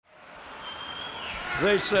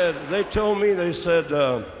they told me, they said,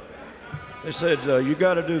 you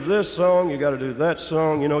got to do this song, you got to do that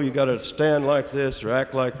song, you know, you got to stand like this or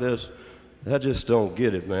act like this. I just don't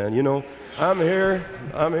get it, man. You know, I'm here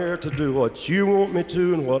to do what you want me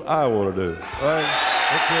to and what I want to do. All right?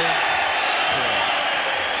 Okay?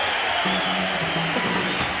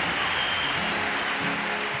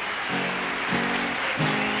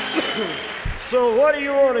 So what do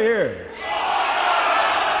you want to hear?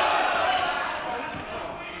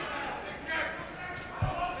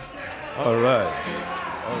 All right.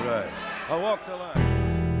 I walk the line.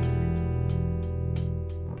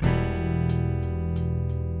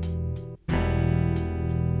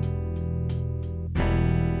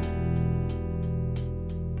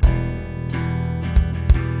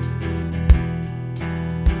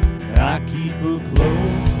 I keep a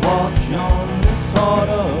close watch on this heart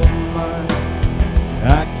of mine.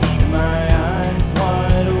 I keep my eyes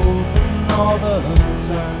wide open all the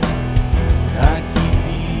time. I keep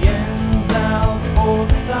the ends out for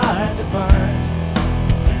the tide that binds.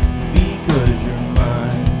 Because you're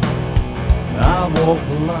mine, I walk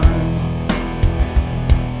the line.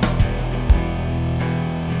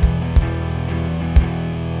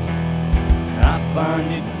 I find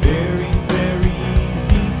it very, very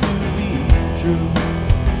easy to be true.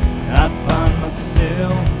 I find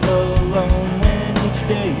myself alone when each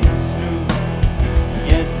day is through.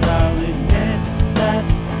 Yes, I'll admit that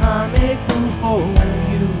I'm a fool for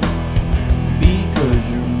you. Because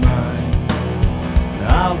you're mine, I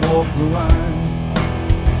walk the line.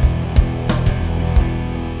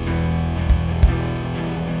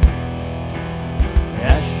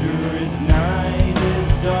 As sure as night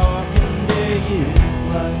is dark and day is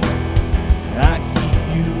light, I keep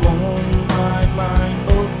you on my mind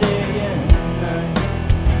both day and night.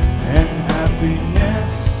 And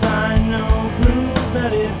happiness, I know, proves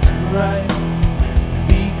that it's right.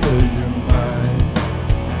 Because you're mine,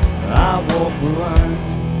 I walk the line.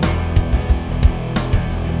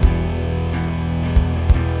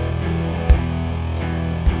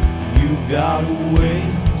 You got a way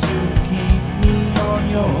to keep me on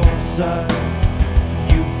your side.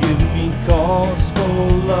 You give me cause for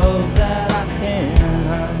love that I can't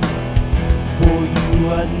hide. For you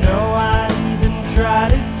I know I'd even try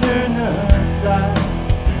to turn the tide.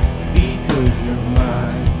 Because you're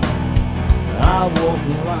mine, I walk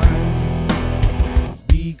the line.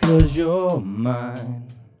 Because you're mine,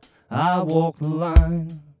 I walk the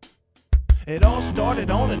line. It all started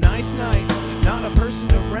on a nice night, not a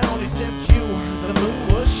person around except you. The moon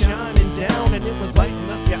was shining down and it was lighting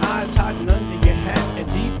up your eyes, hiding under your hat.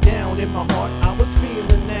 And deep down in my heart I was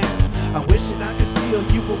feeling that I wish that I could steal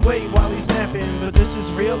you away while he's napping. But this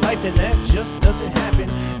is real life and that just doesn't happen.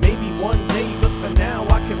 Maybe one day, but for now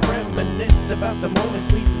I can reminisce about the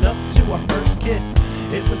moments leading up to our first kiss.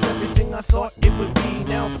 It was everything I thought it would be.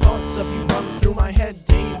 Now thoughts of you run through my head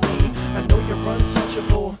daily. I know you're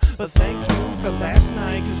untouchable, but thank you for last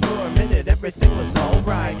night. Cause for a minute everything was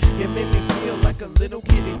alright. You made me feel like a little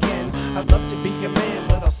kid again. I'd love to be your man,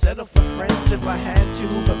 but I'll settle for friends if I had to.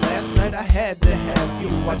 But last night I had to have you.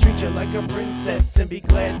 I treat you like a princess and be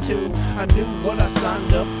glad too. I knew what I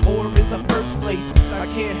signed up for in the first place. I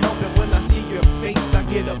can't help it when I see your face. I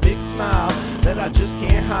get a big smile that I just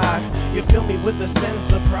can't hide. You fill me with a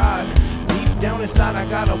sense of pride. Deep down inside I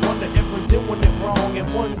gotta wonder if we're doing it wrong.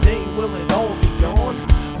 And one day will it all be gone?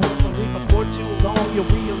 Hopefully before too long you'll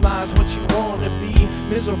realize what you wanna be.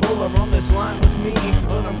 Miserable or on this line with me,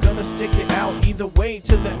 but I'm gonna stick it out either way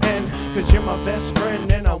to the end. Cause you're my best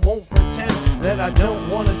friend and I won't pretend that I don't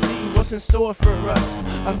wanna see what's in store for us.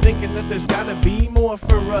 I'm thinking that there's gotta be more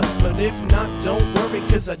for us. But if not, don't worry,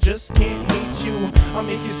 cause I just can't hate you. I'll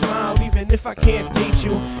make you smile even if I can't date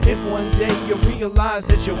you. If one day you realize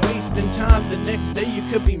that you're wasting time, the next day you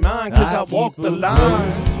could be mine, cause I walk the line.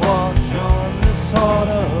 Watch on this heart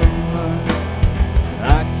of mine.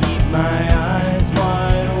 I keep my eyes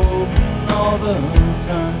wide open all the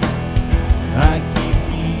time. I keep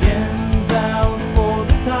the ends out for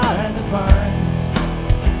the tide that binds.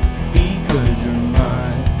 Because you're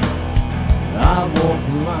mine, I walk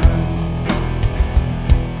the line.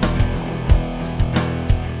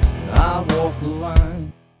 I walk the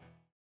line.